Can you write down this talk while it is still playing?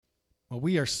Well,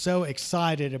 we are so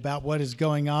excited about what is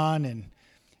going on and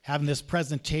having this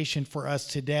presentation for us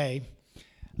today.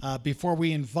 Before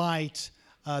we invite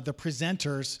the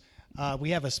presenters,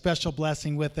 we have a special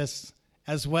blessing with us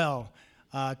as well.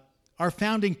 Our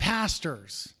founding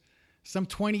pastors, some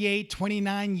 28,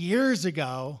 29 years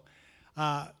ago,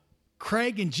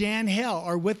 Craig and Jan Hill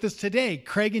are with us today.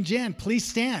 Craig and Jan, please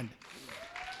stand.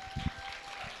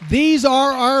 These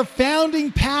are our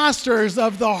founding pastors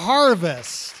of the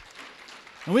Harvest.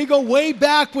 And we go way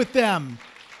back with them.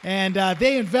 And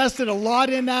they invested a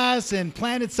lot in us and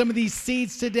planted some of these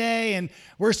seeds today. And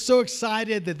we're so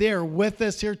excited that they are with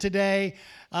us here today.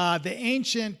 The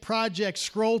Ancient Project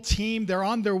Scroll team, they're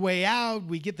on their way out.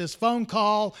 We get this phone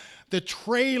call. The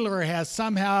trailer has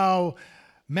somehow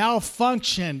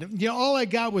malfunctioned. You know, all I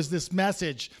got was this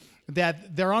message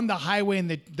that they're on the highway and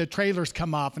the trailers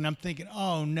come off. And I'm thinking,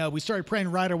 oh no, we started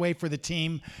praying right away for the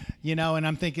team, you know, and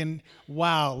I'm thinking,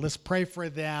 wow, let's pray for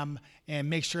them and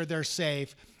make sure they're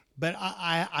safe. But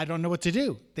I don't know what to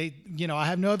do. I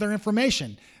have no other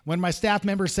information. When my staff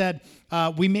member said,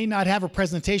 we may not have a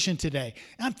presentation today,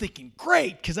 I'm thinking,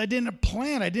 great, because I didn't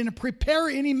plan. I didn't prepare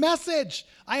any message.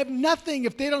 I have nothing.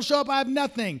 If they don't show up, I have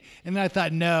nothing. And then I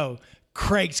thought, no,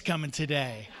 Craig's coming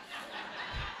today.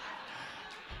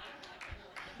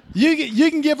 You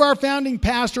can give our founding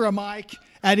pastor a mic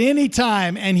at any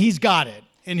time, and he's got it,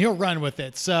 and he'll run with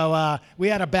it. So we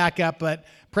had a backup, but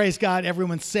praise God,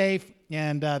 everyone's safe,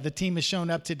 and the team has shown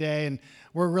up today, and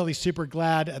we're really super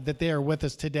glad that they are with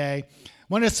us today. I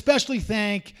want to especially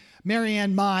thank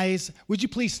Marianne Mize. Would you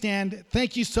please stand?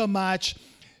 Thank you so much.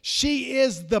 She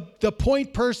is the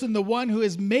point person, the one who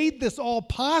has made this all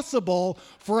possible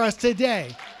for us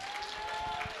today.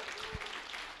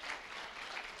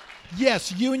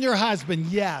 Yes, you and your husband,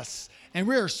 yes. And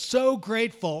we are so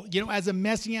grateful. You know, as a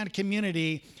Messianic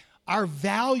community, our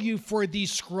value for these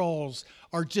scrolls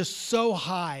are just so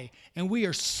high. And we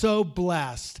are so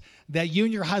blessed that you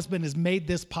and your husband has made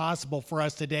this possible for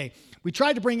us today. We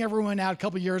tried to bring everyone out a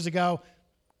couple of years ago.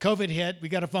 COVID hit. We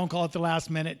got a phone call at the last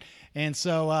minute. And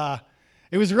so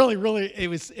it was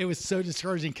it was so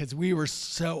discouraging because we were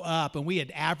so up. And we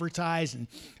had advertised and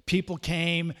people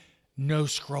came. No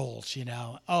scrolls, you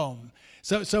know.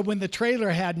 So when the trailer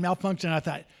had malfunction, I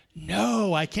thought,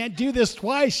 no, I can't do this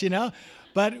twice, you know.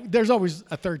 But there's always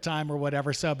a third time or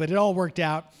whatever. But it all worked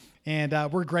out, and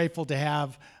we're grateful to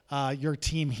have your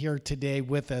team here today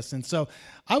with us. And so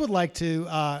I would like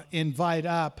to invite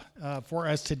up for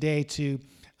us today to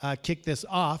kick this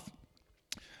off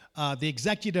the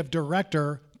executive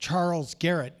director, Charles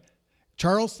Garrett.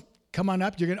 Charles, come on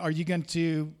up. Are you going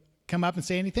to come up and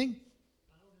say anything?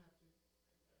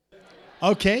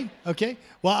 Okay.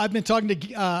 Well, I've been talking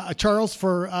to Charles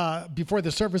for before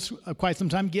the service quite some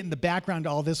time, getting the background to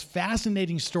all this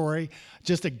fascinating story,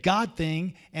 just a God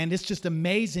thing, and it's just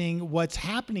amazing what's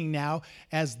happening now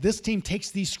as this team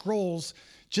takes these scrolls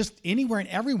just anywhere and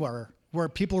everywhere where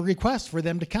people request for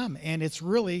them to come, and it's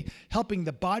really helping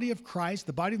the body of Christ,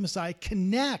 the body of Messiah,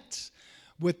 connect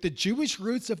with the Jewish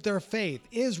roots of their faith,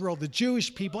 Israel, the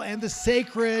Jewish people, and the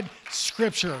sacred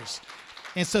scriptures.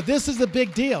 And so this is the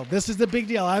big deal.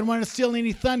 I don't want to steal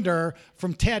any thunder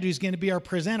from Ted, who's going to be our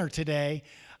presenter today.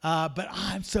 But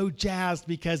I'm so jazzed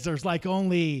because there's like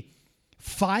only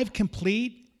 5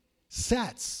 complete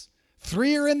sets.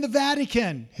 3 are in the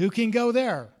Vatican. Who can go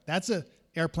there? That's an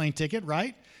airplane ticket,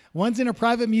 right? One's in a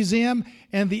private museum,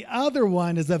 and the other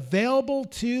one is available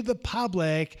to the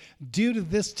public due to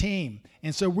this team.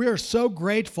 And so we're so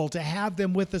grateful to have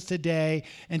them with us today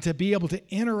and to be able to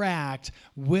interact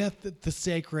with the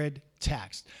sacred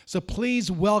text. So please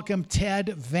welcome Ted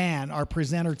Van, our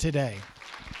presenter today.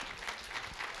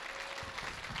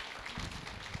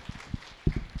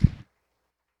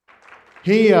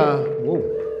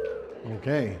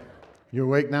 Okay. You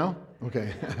awake now?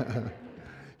 Okay.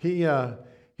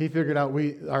 He figured out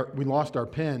we lost our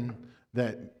pin,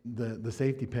 that the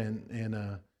safety pin,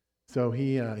 and so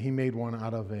he made one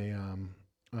out of a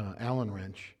Allen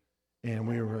wrench, and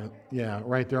we were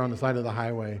right there on the side of the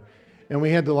highway, and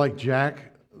we had to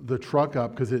jack the truck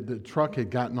up because the truck had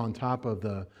gotten on top of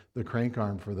the crank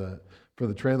arm for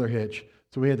the trailer hitch,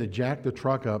 so we had to jack the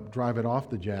truck up, drive it off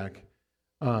the jack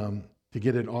to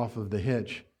get it off of the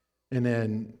hitch, and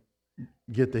then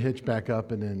get the hitch back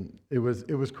up, and then it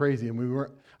was crazy, and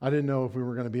I didn't know if we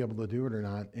were going to be able to do it or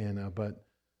not, and but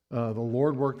the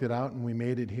Lord worked it out, and we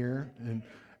made it here,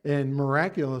 and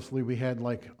miraculously we had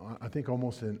I think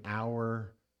almost an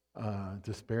hour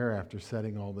to spare after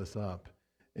setting all this up,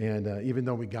 and even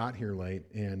though we got here late,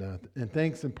 and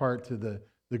thanks in part to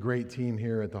the great team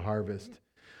here at the Harvest,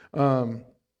 as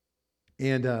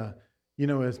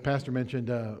Pastor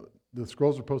mentioned, the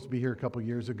scrolls were supposed to be here a couple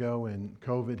years ago, and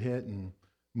COVID hit, and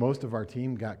most of our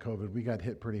team got COVID. We got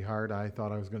hit pretty hard. I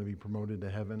thought I was going to be promoted to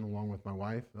heaven along with my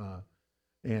wife,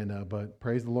 but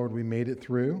praise the Lord, we made it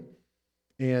through,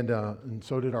 and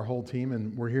so did our whole team,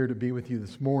 and we're here to be with you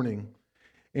this morning.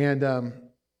 And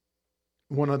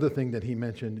one other thing that he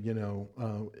mentioned,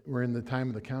 we're in the time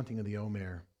of the counting of the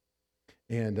Omer,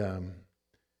 and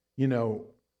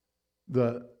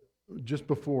just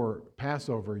before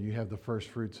Passover, you've got the first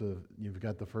fruits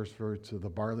of the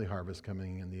barley harvest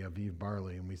coming in, the Aviv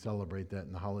barley, and we celebrate that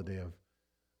in the holiday of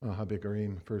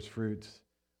Habikarim, first fruits.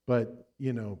 But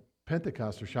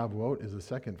Pentecost or Shavuot is the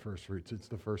second first fruits. It's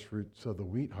the first fruits of the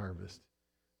wheat harvest,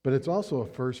 but it's also a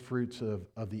first fruits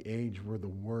of the age where the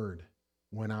word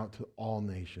went out to all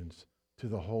nations, to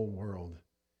the whole world.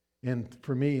 And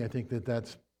for me, I think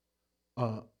that's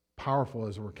powerful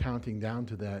as we're counting down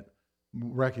to that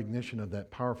recognition of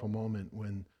that powerful moment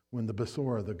when the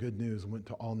Besorah, the good news, went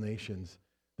to all nations,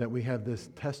 that we have this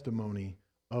testimony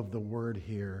of the word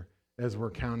here as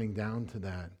we're counting down to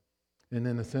that. And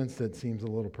in a sense, that seems a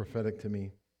little prophetic to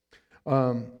me.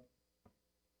 And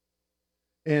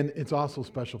it's also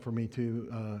special for me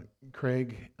too,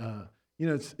 Craig.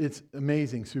 It's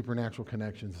amazing supernatural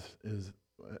connections,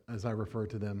 as I refer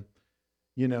to them.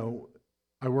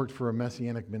 I worked for a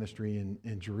Messianic ministry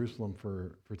in Jerusalem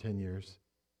for 10 years.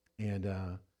 And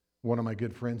one of my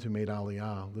good friends who made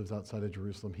Aliyah lives outside of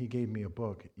Jerusalem. He gave me a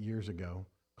book years ago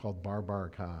called Bar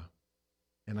Barakah.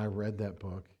 And I read that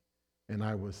book, and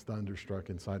I was thunderstruck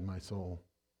inside my soul,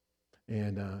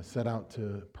 and set out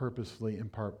to purposely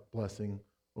impart blessing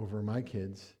over my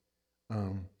kids.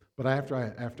 But after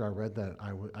I read that,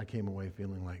 I came away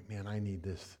feeling like, man, I need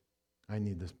this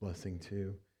blessing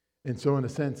too. And so in a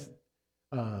sense,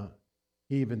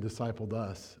 he even discipled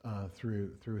us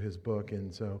through his book,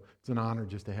 and so it's an honor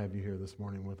just to have you here this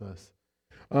morning with us.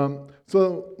 I want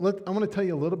to tell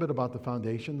you a little bit about the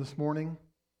foundation this morning,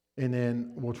 and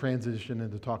then we'll transition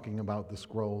into talking about the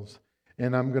scrolls.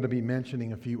 And I'm going to be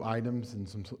mentioning a few items and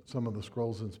some of the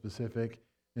scrolls in specific,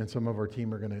 and some of our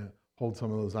team are going to hold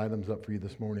some of those items up for you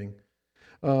this morning.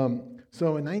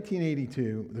 So in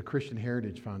 1982, the Christian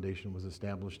Heritage Foundation was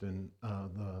established in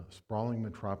the sprawling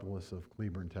metropolis of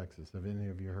Cleburne, Texas. Have any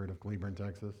of you heard of Cleburne,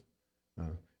 Texas?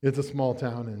 It's a small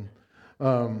town,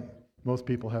 and most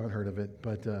people haven't heard of it,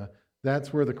 but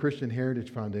that's where the Christian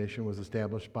Heritage Foundation was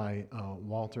established by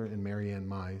Walter and Mary Ann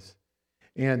Mize.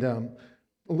 And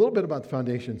a little bit about the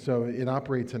foundation. So it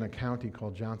operates in a county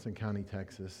called Johnson County,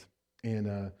 Texas.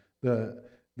 And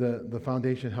the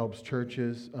foundation helps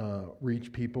churches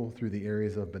reach people through the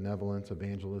areas of benevolence,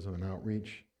 evangelism, and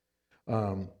outreach.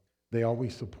 They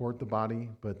always support the body,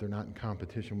 but they're not in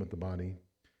competition with the body.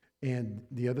 And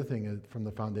the other thing from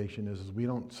the foundation is we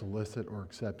don't solicit or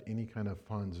accept any kind of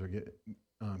funds or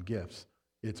gifts.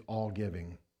 It's all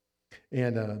giving.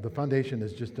 And the foundation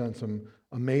has just done some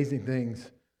amazing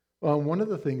things. One of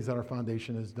the things that our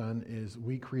foundation has done is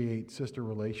we create sister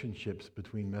relationships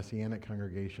between Messianic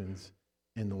congregations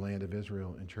in the land of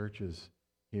Israel and churches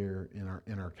here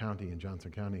in our county, in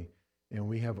Johnson County. And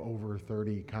we have over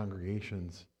 30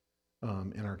 congregations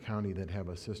in our county that have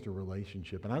a sister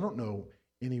relationship. And I don't know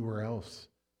anywhere else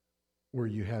where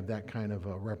you have that kind of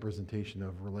a representation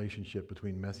of relationship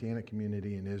between Messianic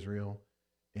community in Israel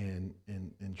and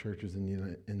churches in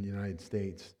the United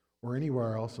States or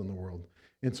anywhere else in the world.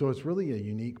 And so it's really a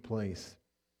unique place.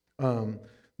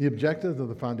 The objective of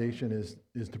the foundation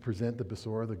is to present the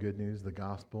Besorah, the good news, the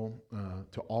gospel,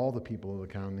 to all the people of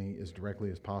the county as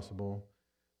directly as possible,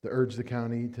 to urge the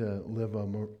county to live a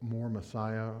more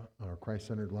Messiah or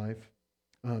Christ-centered life,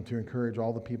 to encourage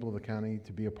all the people of the county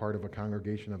to be a part of a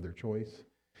congregation of their choice,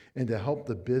 and to help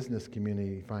the business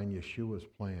community find Yeshua's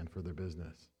plan for their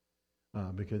business.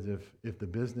 Because if the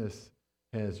business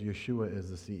has Yeshua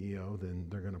as the CEO, then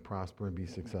they're going to prosper and be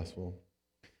successful.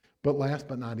 But last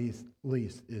but not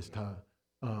least is to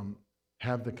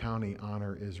have the county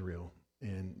honor Israel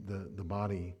and the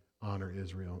body honor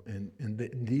Israel. And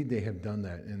indeed they have done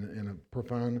that in a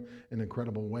profound and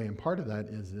incredible way. And part of that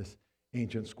is this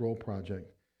ancient scroll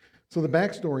project. So the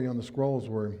backstory on the scrolls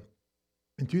were,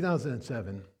 in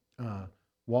 2007,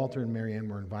 Walter and Marianne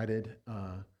were invited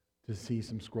to see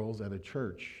some scrolls at a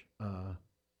church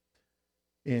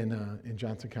in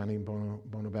Johnson County,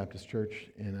 Bono Baptist Church.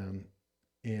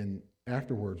 And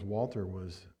afterwards, Walter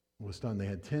was stunned. They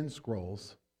had 10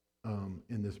 scrolls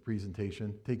in this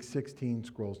presentation. It takes 16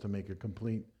 scrolls to make a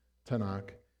complete TANAKH.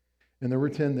 And there were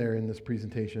 10 there in this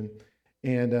presentation.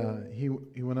 And he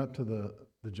went up to the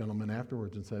gentleman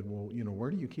afterwards and said, well,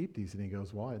 where do you keep these? And he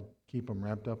goes, well, I keep them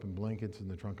wrapped up in blankets in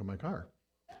the trunk of my car.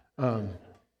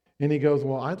 And he goes,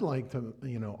 well, I'd like to,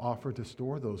 offer to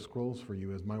store those scrolls for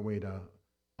you as my way to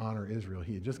honor Israel.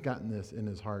 He had just gotten this in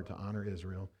his heart to honor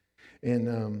Israel.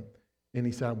 And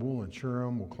he said, we'll insure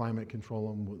them, we'll climate control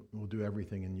them, we'll do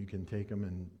everything, and you can take them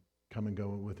and come and go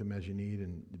with them as you need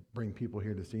and bring people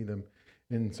here to see them.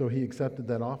 And so he accepted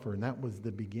that offer, and that was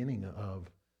the beginning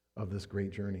of this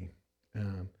great journey.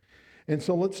 And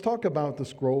so let's talk about the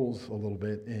scrolls a little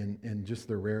bit and just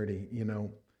their rarity.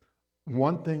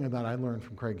 One thing that I learned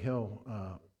from Craig Hill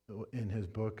in his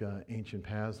book, Ancient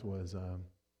Paths, was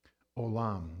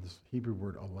olam, this Hebrew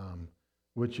word olam,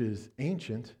 which is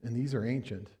ancient, and these are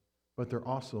ancient, but they're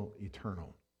also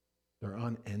eternal. They're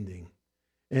unending.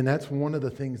 And that's one of the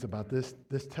things about this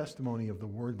testimony of the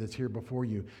word that's here before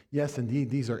you. Yes, indeed,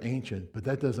 these are ancient, but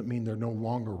that doesn't mean they're no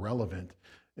longer relevant.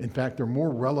 In fact, they're more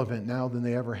relevant now than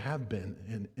they ever have been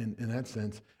in that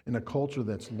sense, in a culture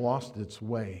that's lost its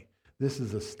way. This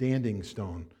is a standing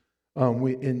stone.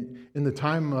 In the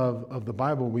time of the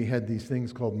Bible, we had these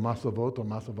things called masavot or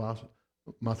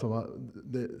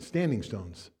the standing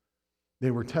stones.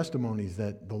 They were testimonies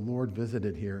that the Lord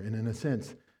visited here. And in a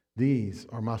sense, these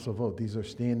are masavot. These are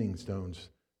standing stones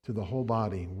to the whole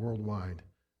body worldwide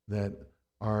that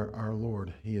our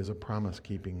Lord, he is a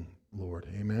promise-keeping Lord.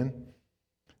 Amen?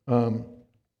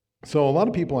 So a lot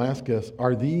of people ask us,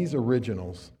 are these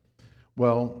originals?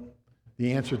 Well,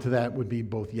 the answer to that would be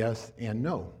both yes and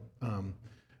no.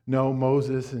 No,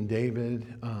 Moses and David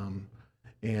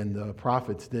and the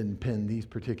prophets didn't pen these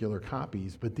particular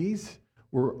copies, but these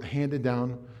were handed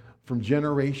down from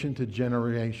generation to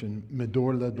generation,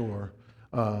 medor lador,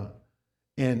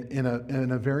 and in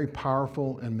a very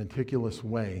powerful and meticulous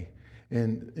way.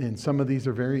 And some of these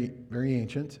are very, very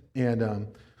ancient,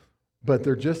 but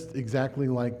they're just exactly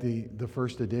like the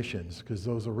first editions, because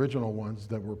those original ones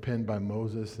that were penned by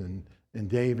Moses and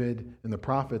David and the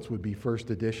prophets would be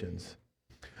first editions.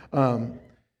 And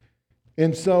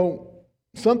so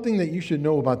something that you should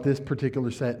know about this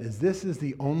particular set is this is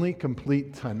the only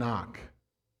complete TANAKH.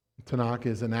 TANAKH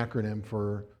is an acronym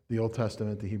for the Old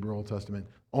Testament, the Hebrew Old Testament.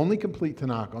 Only complete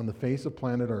TANAKH on the face of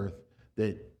planet Earth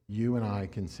that you and I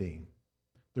can see.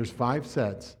 There's 5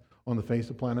 sets on the face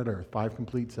of planet Earth, 5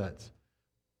 complete sets.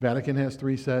 Vatican has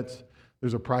 3 sets.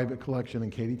 There's a private collection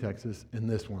in Katy, Texas, and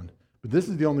this one. But this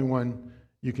is the only one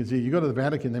you can see. You go to the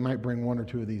Vatican, they might bring 1 or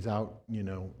 2 of these out,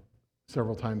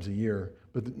 several times a year,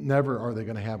 but never are they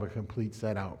going to have a complete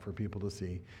set out for people to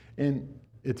see. And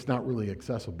it's not really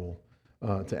accessible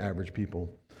to average people.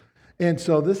 And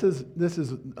so this is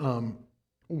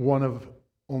one of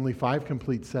only 5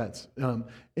 complete sets. And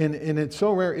it's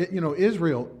so rare.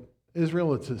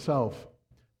 Israel itself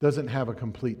doesn't have a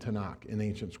complete Tanakh in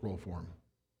ancient scroll form.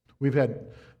 We've had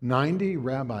 90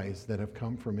 rabbis that have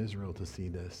come from Israel to see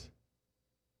this.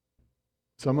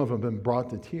 Some of them have been brought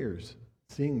to tears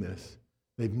seeing this.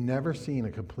 They've never seen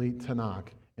a complete Tanakh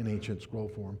in ancient scroll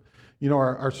form.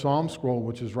 Our Psalm scroll,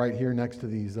 which is right here next to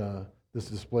this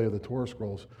display of the Torah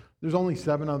scrolls, there's only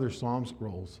 7 other Psalm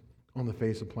scrolls on the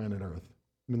face of planet Earth.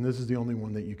 I mean, this is the only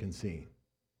one that you can see.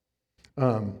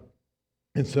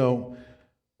 And so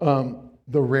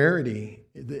the rarity,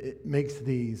 it makes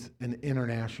these an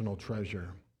international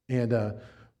treasure. And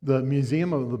the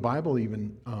Museum of the Bible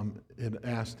even had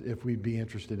asked if we'd be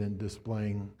interested in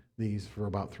displaying these for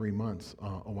about 3 months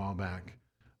a while back,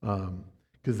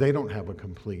 because they don't have a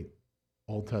complete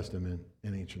Old Testament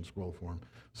in ancient scroll form.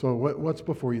 So what's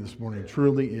before you this morning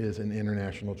truly is an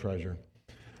international treasure.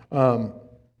 So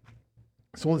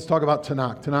let's talk about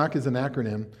Tanakh. Tanakh is an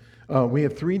acronym. We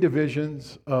have 3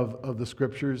 divisions of the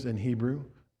scriptures in Hebrew: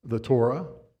 the Torah,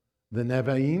 the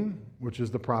Nevi'im, which is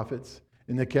the prophets,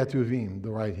 and the Ketuvim, the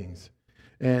writings.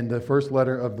 And the first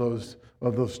letter of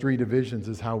those 3 divisions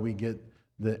is how we get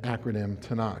the acronym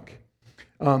Tanakh.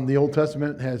 The Old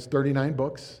Testament has 39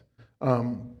 books,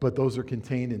 but those are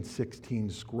contained in 16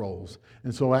 scrolls.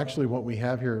 And so actually what we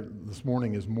have here this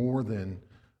morning is more than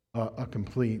a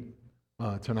complete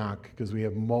Tanakh, because we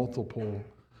have multiple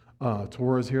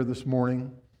Torahs here this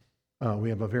morning. We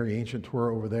have a very ancient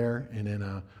Torah over there, and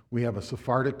then we have a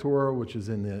Sephardic Torah, which is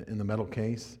in the metal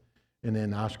case, and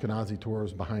then Ashkenazi Torah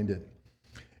is behind it.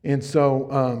 And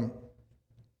so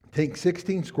take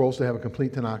 16 scrolls to have a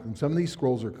complete Tanakh, and some of these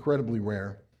scrolls are incredibly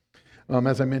rare.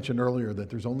 As I mentioned earlier, that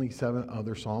there's only 7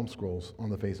 other Psalm scrolls on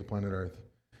the face of planet Earth.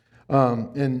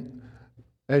 And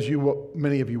as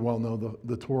many of you well know,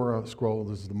 the Torah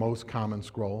scroll is the most common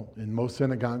scroll, and most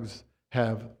synagogues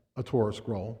have a Torah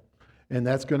scroll, and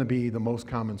that's going to be the most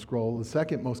common scroll. The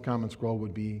second most common scroll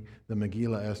would be the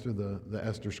Megillah Esther, the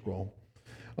Esther scroll.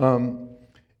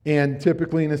 And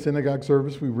typically in a synagogue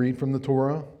service, we read from the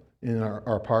Torah in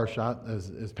our parshat,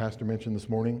 as Pastor mentioned this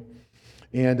morning.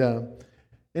 And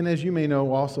as you may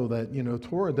know also that,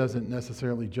 Torah doesn't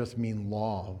necessarily just mean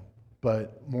law,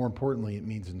 but more importantly, it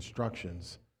means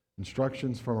instructions.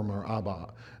 Instructions from our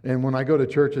Abba. And when I go to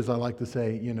churches, I like to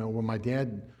say, when my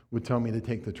dad would tell me to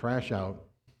take the trash out,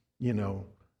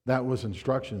 that was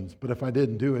instructions. But if I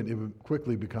didn't do it, it would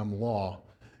quickly become law.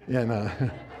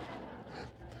 And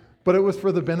but it was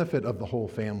for the benefit of the whole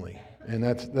family. And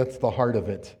that's the heart of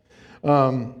it.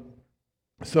 And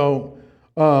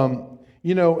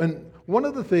one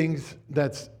of the things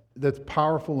that's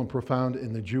powerful and profound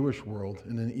in the Jewish world,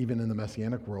 and then even in the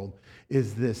Messianic world,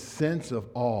 is this sense of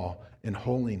awe and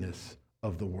holiness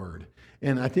of the Word.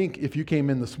 And I think if you came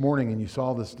in this morning and you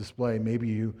saw this display, maybe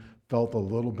you felt a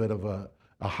little bit of a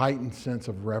heightened sense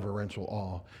of reverential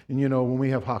awe. And when we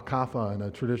have Hakafa in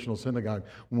a traditional synagogue,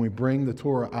 when we bring the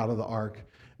Torah out of the ark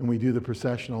and we do the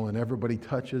processional and everybody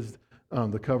touches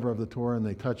the cover of the Torah and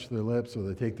they touch their lips, or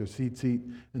they take their seat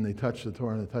and they touch the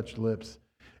Torah and they touch the lips,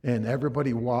 and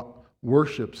everybody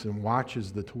worships and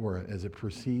watches the Torah as it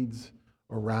proceeds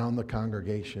around the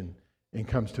congregation and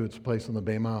comes to its place on the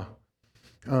Bema.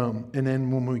 And then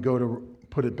when we go to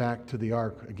put it back to the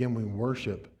ark, again, we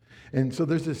worship. And so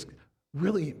there's this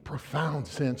really profound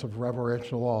sense of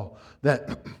reverential awe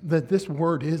that this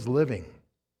word is living,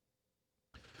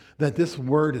 that this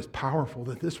word is powerful,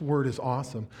 that this word is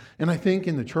awesome. And I think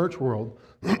in the church world,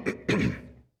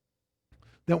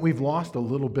 that we've lost a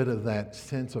little bit of that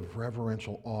sense of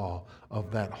reverential awe,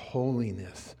 of that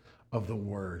holiness of the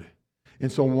Word.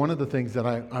 And so one of the things that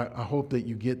I hope that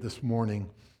you get this morning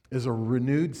is a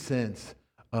renewed sense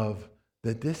of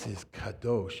that this is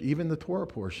kadosh, even the Torah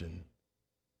portion,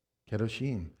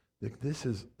 kadoshim. This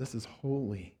is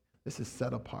holy. This is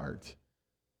set apart.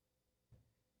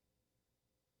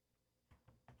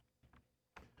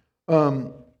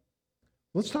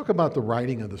 Let's talk about the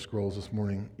writing of the scrolls this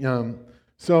morning.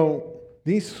 So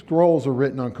these scrolls are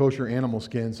written on kosher animal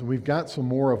skins, and we've got some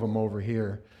more of them over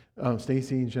here.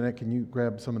 Stacy and Jeanette, can you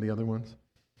grab some of the other ones?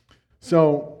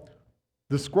 So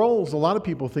the scrolls, a lot of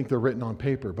people think they're written on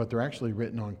paper, but they're actually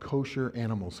written on kosher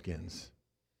animal skins.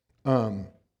 I've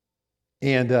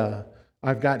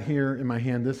got here in my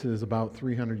hand, this is about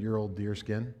 300-year-old deer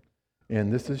skin,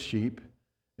 and this is sheep.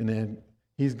 And then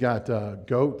he's got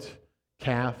goat,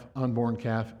 calf, unborn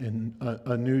calf, and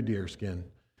a new deer skin.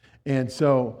 And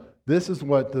so this is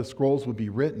what the scrolls would be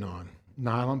written on,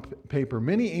 not on paper.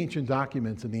 Many ancient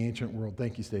documents in the ancient world,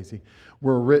 thank you, Stacy,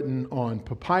 were written on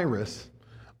papyrus,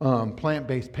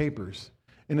 plant-based papers.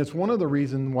 And it's one of the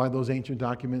reasons why those ancient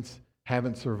documents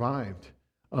haven't survived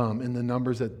in the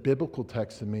numbers that biblical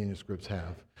texts and manuscripts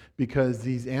have, because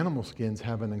these animal skins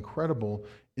have an incredible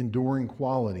enduring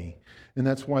quality. And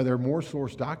that's why there are more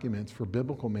source documents for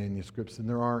biblical manuscripts than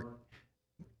there are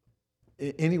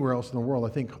anywhere else in the world. I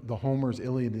think the Homer's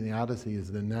Iliad and the Odyssey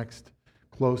is the next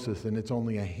closest, and it's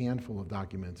only a handful of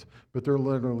documents. But there are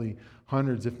literally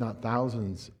hundreds, if not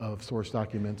thousands, of source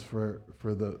documents for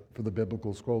the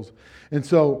biblical scrolls. And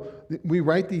so we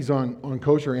write these on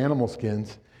kosher animal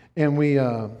skins, and we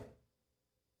got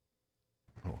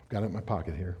it in my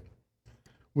pocket here.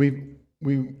 We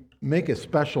make a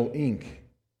special ink,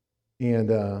 and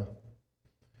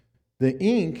the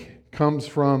ink comes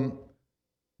from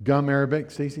gum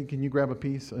arabic. Stacy, can you grab a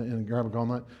piece and grab a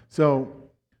gauntlet? So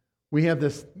we have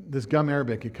this gum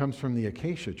arabic. It comes from the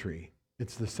acacia tree.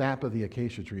 It's the sap of the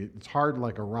acacia tree. It's hard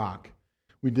like a rock.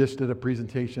 We just did a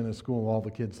presentation at school. All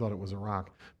the kids thought it was a rock.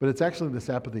 But it's actually the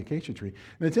sap of the acacia tree.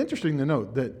 And it's interesting to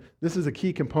note that this is a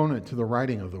key component to the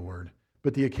writing of the word.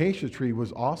 But the acacia tree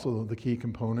was also the key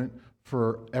component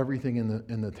for everything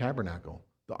in the tabernacle,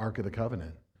 the Ark of the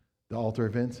Covenant, the altar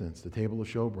of incense, the table of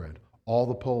showbread, all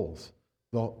the poles.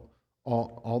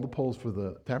 All the poles for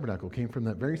the tabernacle came from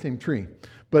that very same tree.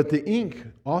 But the ink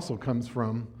also comes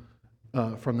from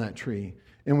that tree.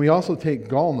 And we also take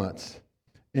gall nuts.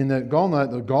 In the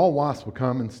gall wasp will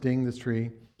come and sting this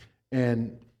tree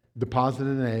and deposit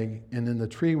an egg, and then the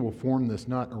tree will form this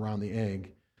nut around the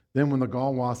egg. Then when the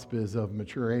gall wasp is of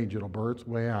mature age, it'll burr its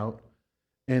way out.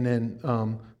 And then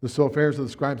the sophars of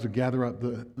the scribes will gather up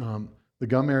the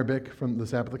gum arabic from the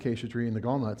sap of the acacia tree and the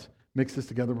gall nuts, mix this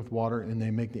together with water, and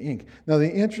they make the ink. Now,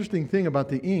 the interesting thing about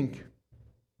the ink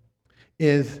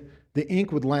is the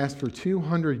ink would last for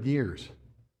 200 years.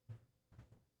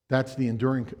 That's the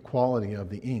enduring quality of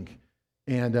the ink.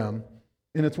 And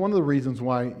it's one of the reasons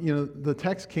why, the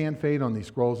text can fade on these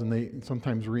scrolls and they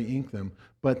sometimes re-ink them,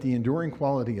 but the enduring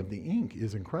quality of the ink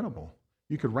is incredible.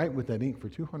 You could write with that ink for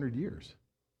 200 years.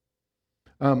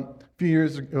 A few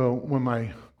years ago, when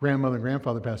my grandmother and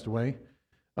grandfather passed away,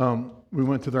 we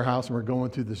went to their house and we're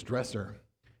going through this dresser,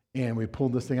 and we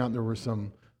pulled this thing out, and there were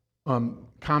some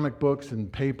comic books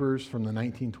and papers from the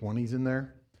 1920s in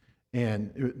there.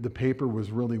 And the paper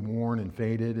was really worn and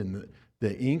faded, and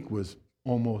the ink was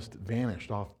almost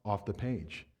vanished off the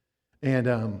page.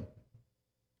 And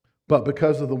but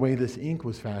because of the way this ink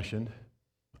was fashioned,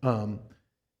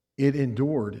 it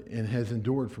endured and has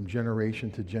endured from generation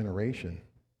to generation.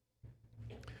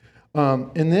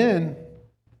 And then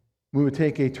we would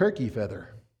take a turkey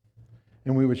feather,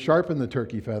 and we would sharpen the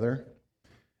turkey feather,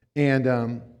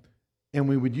 and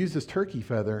we would use this turkey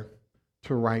feather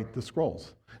to write the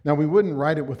scrolls. Now, we wouldn't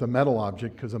write it with a metal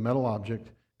object, because a metal object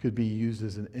could be used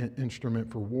as an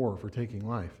instrument for war, for taking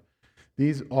life.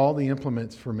 All the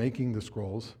implements for making the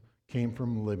scrolls came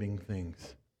from living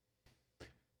things.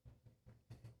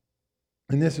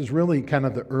 And this is really kind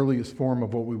of the earliest form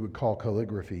of what we would call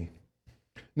calligraphy.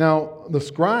 Now, the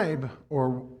scribe,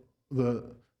 or the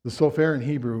sofer in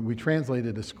Hebrew, we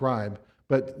translated as scribe,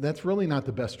 but that's really not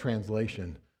the best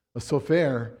translation. A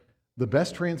sofer, the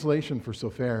best translation for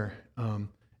sofer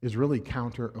is really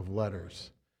counter of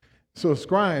letters. So a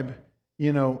scribe,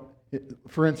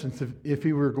 for instance, if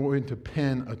he were going to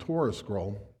pen a Torah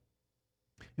scroll,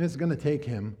 it's going to take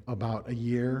him about a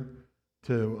year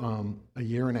to a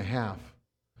year and a half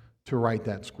to write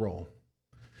that scroll.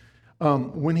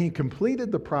 When he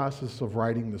completed the process of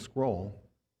writing the scroll,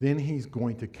 then he's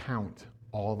going to count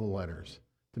all the letters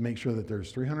to make sure that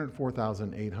there's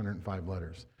 304,805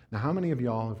 letters. Now, how many of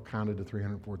y'all have counted to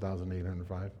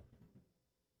 304,805?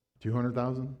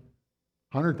 200,000?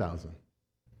 100,000?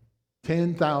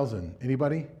 10,000?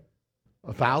 Anybody?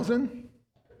 1,000?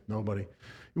 Nobody.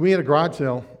 We had a garage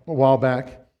sale a while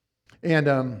back,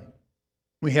 and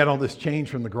we had all this change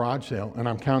from the garage sale, and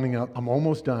I'm counting up. I'm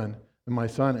almost done, and my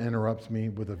son interrupts me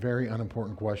with a very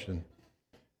unimportant question.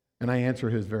 And I answer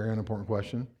his very unimportant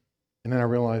question, and then I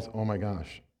realize, oh my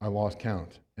gosh, I lost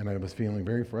count, and I was feeling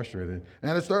very frustrated. I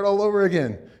had to start all over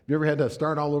again. Have you ever had to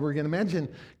start all over again? Imagine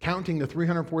counting to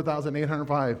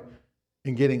 304,805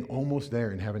 and getting almost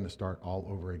there and having to start all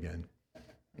over again.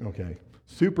 Okay,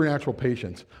 supernatural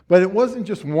patience. But it wasn't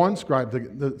just one scribe,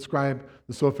 the scribe,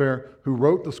 the sofer, who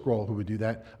wrote the scroll who would do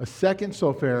that. A second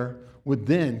sofer would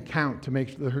then count to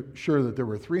make sure that there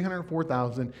were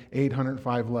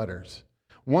 304,805 letters.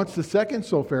 Once the second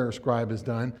sofer or scribe is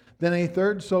done, then a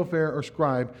third sofer or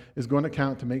scribe is going to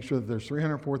count to make sure that there's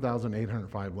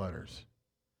 304,805 letters.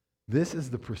 This is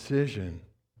the precision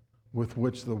with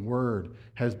which the word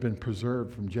has been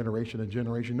preserved from generation to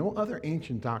generation. No other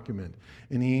ancient document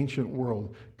in the ancient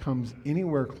world comes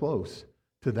anywhere close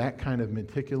to that kind of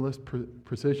meticulous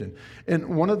precision.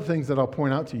 And one of the things that I'll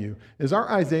point out to you is our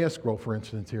Isaiah scroll, for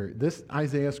instance, here. This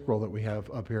Isaiah scroll that we have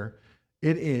up here,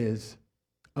 it is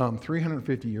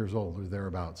 350 years old or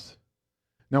thereabouts.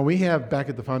 Now, we have back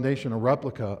at the foundation a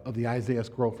replica of the Isaiah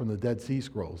scroll from the Dead Sea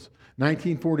Scrolls.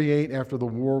 1948, after the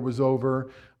war was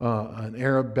over, an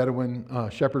Arab Bedouin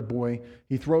shepherd boy,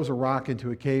 he throws a rock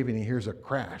into a cave and he hears a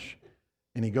crash.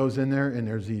 And he goes in there and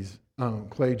there's these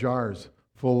clay jars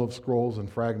full of scrolls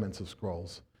and fragments of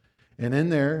scrolls. And in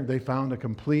there, they found a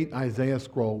complete Isaiah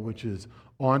scroll, which is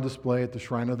on display at the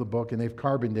Shrine of the Book, and they've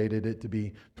carbon dated it to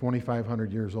be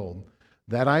 2,500 years old.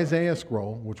 That Isaiah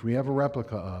scroll, which we have a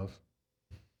replica of,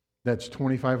 that's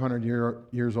 2,500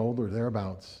 years old or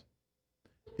thereabouts,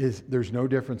 there's no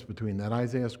difference between that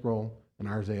Isaiah scroll and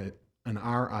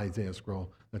our Isaiah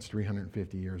scroll that's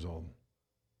 350 years old.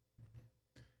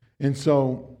 And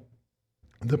so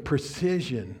the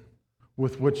precision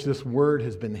with which this word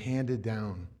has been handed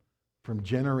down from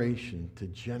generation to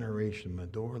generation,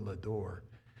 Mador Lador,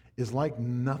 is like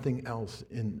nothing else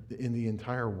in the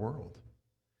entire world.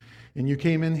 And you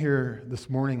came in here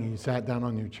this morning and you sat down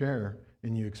on your chair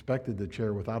and you expected the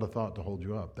chair without a thought to hold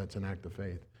you up. That's an act of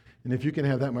faith. And if you can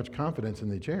have that much confidence in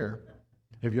the chair,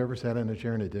 have you ever sat in a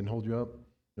chair and it didn't hold you up?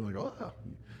 You're like, oh,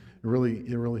 it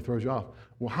really throws you off.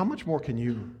 Well, how much more can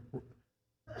you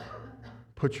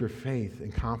put your faith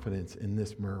and confidence in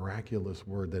this miraculous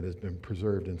word that has been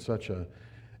preserved in such an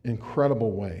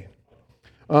incredible way?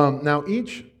 Now,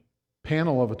 each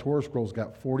panel of a Torah scroll's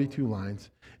got 42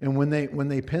 lines, and when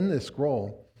they pin this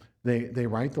scroll, they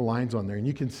write the lines on there. And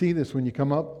you can see this when you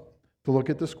come up to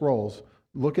look at the scrolls.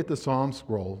 Look at the Psalm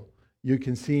scroll. You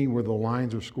can see where the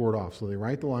lines are scored off. So they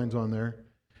write the lines on there,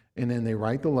 and then they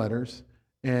write the letters.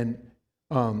 And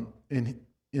in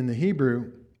the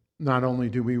Hebrew, not only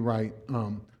do we write,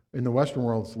 in the Western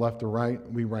world, it's left to right,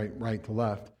 we write right to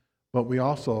left, but we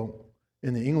also,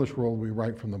 in the English world, we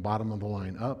write from the bottom of the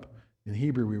line up. In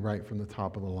Hebrew, we write from the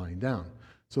top of the line down.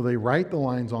 So they write the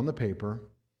lines on the paper,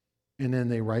 and then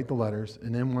they write the letters,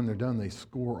 and then when they're done, they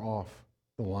score off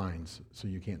the lines so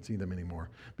you can't see them anymore.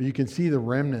 But you can see the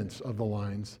remnants of the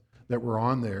lines that were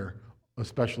on there,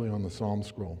 especially on the Psalm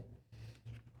scroll.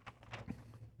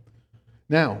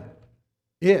 Now,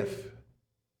 if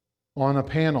on a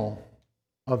panel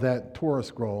of that Torah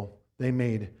scroll they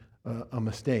made a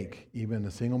mistake, even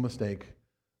a single mistake,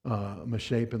 a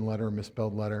misshapen letter, a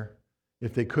misspelled letter,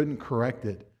 if they couldn't correct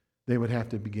it, they would have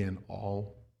to begin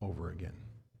all over again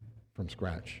from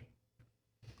scratch.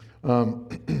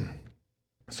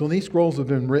 So these scrolls have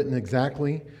been written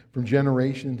exactly from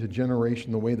generation to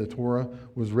generation the way the Torah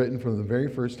was written from the very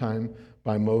first time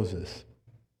by Moses.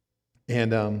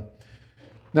 And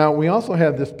now we also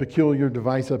have this peculiar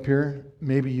device up here.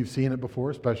 Maybe you've seen it before,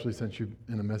 especially since you're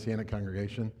in a Messianic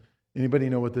congregation. Anybody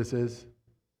know what this is?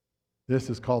 This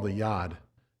is called a yod.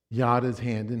 Yod is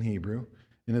hand in Hebrew,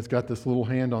 and it's got this little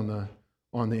hand on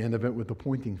the end of it with the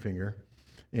pointing finger.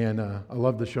 And I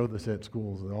love to show this at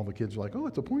schools, and all the kids are like, "Oh,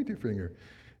 it's a pointing finger,"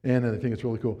 and I think it's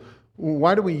really cool.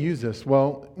 Why do we use this?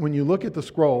 Well, when you look at the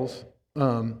scrolls,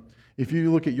 if you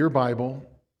look at your Bible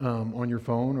on your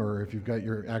phone, or if you've got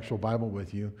your actual Bible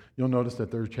with you, you'll notice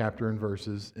that there's chapter and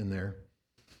verses in there.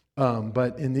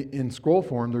 But in scroll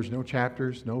form, there's no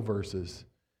chapters, no verses.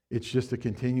 It's just a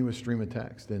continuous stream of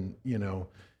text, and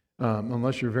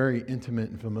unless you're very intimate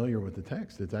and familiar with the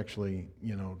text, it's actually,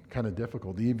 kind of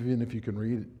difficult, even if you can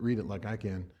read it like I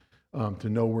can, to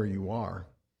know where you are.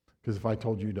 Because if I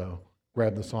told you to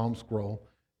grab the Psalm scroll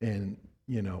and,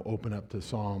 open up to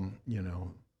Psalm,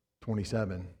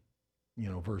 27,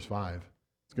 verse 5,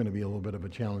 it's going to be a little bit of a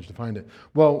challenge to find it.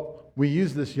 Well, we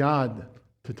use this yod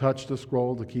to touch the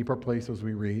scroll, to keep our place as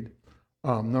we read.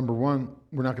 Number one,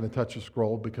 we're not going to touch the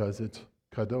scroll because it's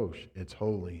kadosh, it's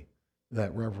holy,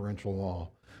 that reverential law.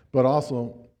 But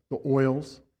also, the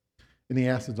oils and the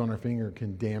acids on our finger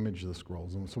can damage the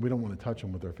scrolls, and so we don't want to touch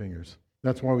them with our fingers.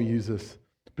 That's why we use this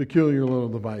peculiar little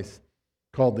device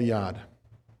called the yod.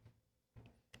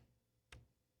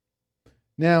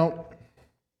 Now,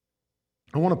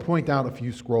 I want to point out a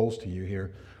few scrolls to you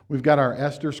here. We've got our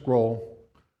Esther scroll.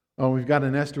 We've got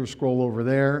an Esther scroll over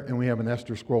there, and we have an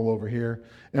Esther scroll over here.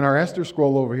 And our Esther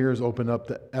scroll over here is opened up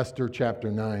to Esther chapter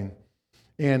 9.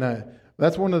 And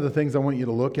that's one of the things I want you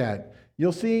to look at.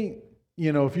 You'll see,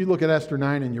 if you look at Esther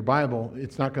 9 in your Bible,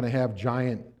 it's not going to have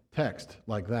giant text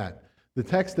like that. The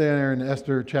text there in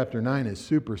Esther chapter 9 is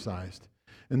supersized.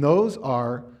 And those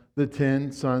are the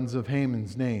 10 sons of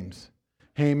Haman's names.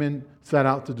 Haman set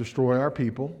out to destroy our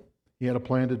people. He had a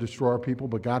plan to destroy our people,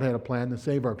 but God had a plan to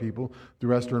save our people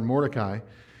through Esther and Mordecai.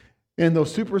 And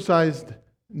those supersized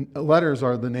letters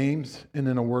are the names and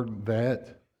then a word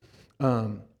vet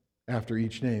after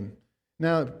each name.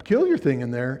 Now, the peculiar thing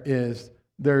in there is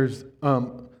there's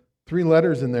 3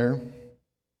 letters in there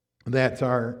that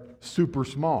are super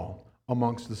small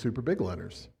amongst the super big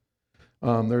letters.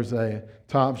 There's a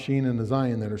Tav, Sheen, and a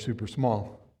Zion that are super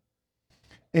small.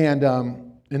 And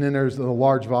then there's a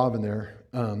large Vav in there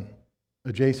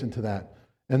adjacent to that.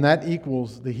 And that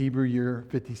equals the Hebrew year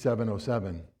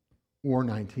 5707 or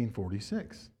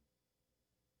 1946.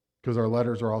 Because our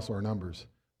letters are also our numbers.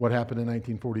 What happened in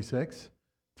 1946?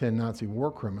 10 Nazi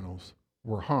war criminals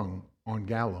were hung on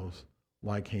gallows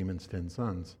like Haman's 10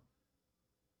 sons.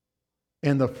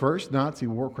 And the first Nazi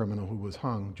war criminal who was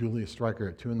hung, Julius Streicher,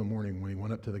 at 2 in the morning when he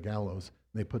went up to the gallows,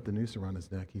 they put the noose around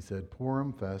his neck. He said,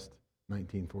 Purim Fest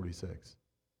 1946.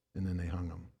 And then they hung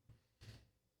him.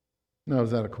 Now,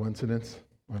 is that a coincidence?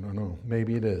 I don't know.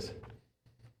 Maybe it is.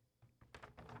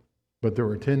 But there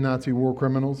were 10 Nazi war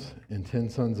criminals and 10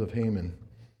 sons of Haman.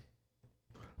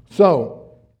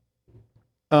 So,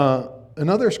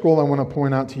 another scroll I want to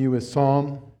point out to you is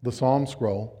the Psalm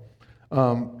scroll.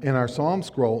 And our Psalm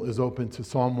scroll is open to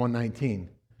Psalm 119.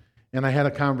 And I had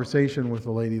a conversation with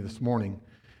a lady this morning.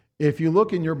 If you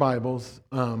look in your Bibles,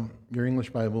 your English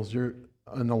Bibles,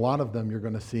 in a lot of them you're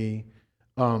going to see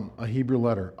a Hebrew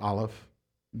letter, Aleph,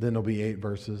 then there'll be 8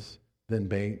 verses, then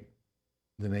Beit,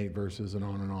 then 8 verses, and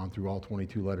on through all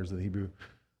 22 letters of the Hebrew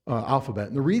alphabet.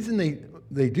 And the reason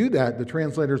they do that, the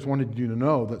translators wanted you to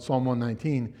know that Psalm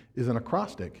 119 is an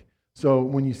acrostic. So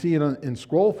when you see it in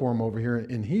scroll form over here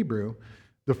in Hebrew,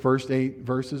 the first 8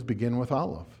 verses begin with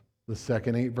Aleph. The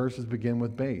second 8 verses begin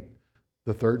with Beit.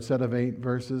 The third set of 8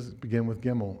 verses begin with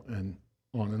Gimel, and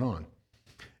on and on.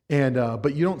 And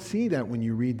but you don't see that when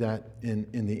you read that in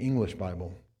the English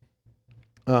Bible.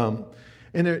 And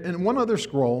one other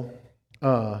scroll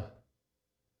that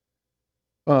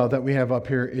we have up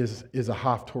here is a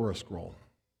Haftorah scroll.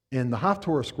 And the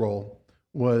Haftorah scroll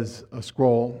was a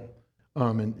scroll,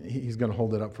 and he's going to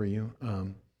hold it up for you,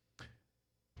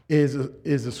 is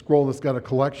a scroll that's got a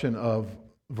collection of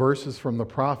verses from the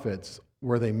prophets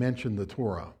where they mention the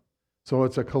Torah. So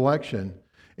it's a collection.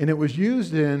 And it was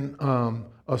used in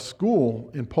a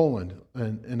school in Poland,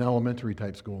 an elementary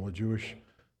type school, a Jewish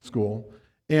school.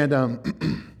 And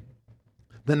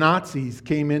the Nazis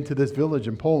came into this village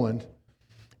in Poland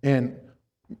and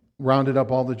rounded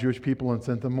up all the Jewish people and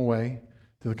sent them away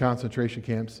to the concentration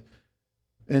camps.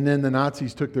 And then the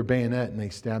Nazis took their bayonet and they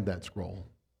stabbed that scroll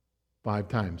 5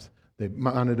 times. They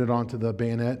mounted it onto the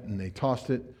bayonet and they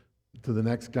tossed it to the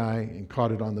next guy and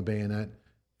caught it on the bayonet.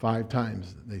 5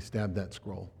 times they stabbed that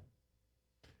scroll.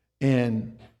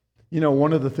 And,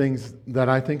 one of the things that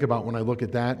I think about when I look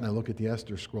at that and I look at the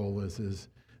Esther scroll is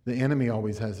the enemy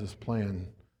always has this plan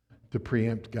to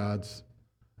preempt God's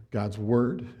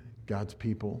word, God's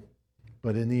people.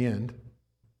 But in the end,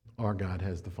 our God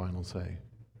has the final say.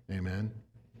 Amen.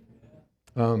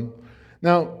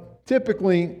 Now,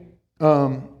 typically,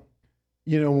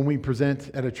 when we present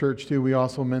at a church too, we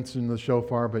also mention the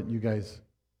shofar, but you guys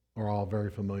are all very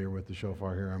familiar with the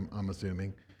shofar here, I'm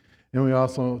assuming. And we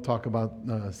also talk about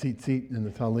tzitzit and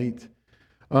the talit.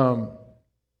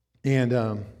 And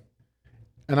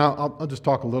I'll just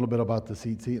talk a little bit about the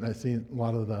tzitzit. I see a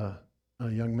lot of the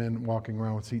young men walking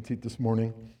around with tzitzit this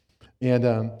morning.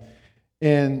 And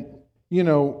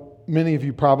many of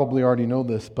you probably already know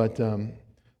this, but the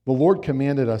Lord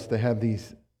commanded us to have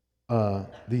these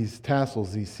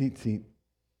tassels, these tzitzit,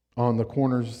 on the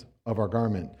corners of our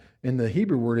garment. And the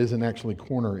Hebrew word isn't actually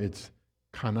corner, it's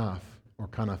kanaf or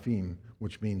kanafim,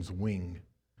 which means wing.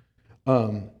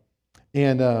 And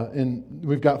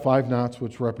we've got 5 knots,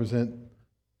 which represent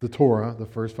the Torah, the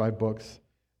first 5 books.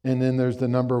 And then there's the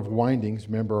number of windings.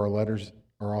 Remember, our letters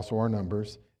are also our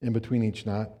numbers in between each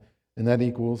knot. And that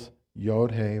equals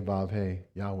Yod, He, Vav, He,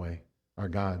 Yahweh, our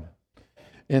God.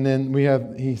 And then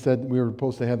he said we were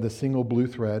supposed to have the single blue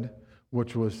thread,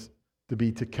 which was to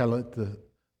be Tekelet,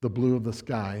 the blue of the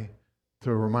sky,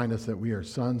 to remind us that we are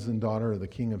sons and daughter of the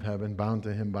King of Heaven, bound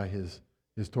to him by his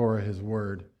Torah, his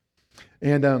word.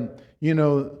 And,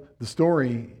 the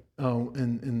story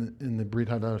in the Brit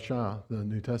Hadashah, the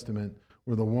New Testament,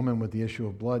 where the woman with the issue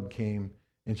of blood came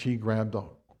and she grabbed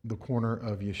the corner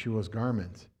of Yeshua's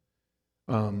garment.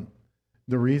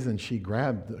 The reason she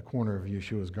grabbed the corner of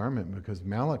Yeshua's garment because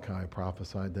Malachi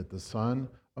prophesied that the Son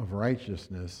of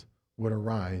Righteousness would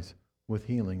arise with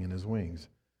healing in his wings.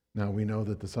 Now we know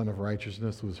that the Son of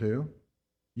Righteousness was who?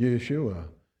 Yeshua.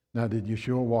 Now did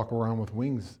Yeshua walk around with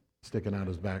wings sticking out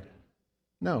his back?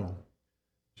 No.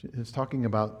 It's talking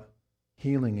about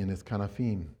healing in his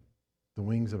kanafim, the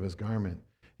wings of his garment.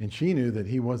 And she knew that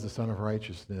he was the Son of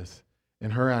Righteousness.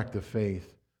 And her act of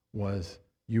faith was,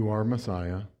 you are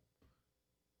Messiah.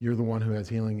 You're the one who has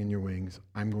healing in your wings.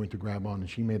 I'm going to grab on. And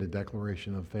she made a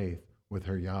declaration of faith with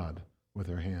her yad, with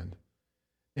her hand.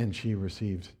 And she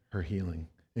received her healing.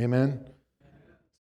 Amen?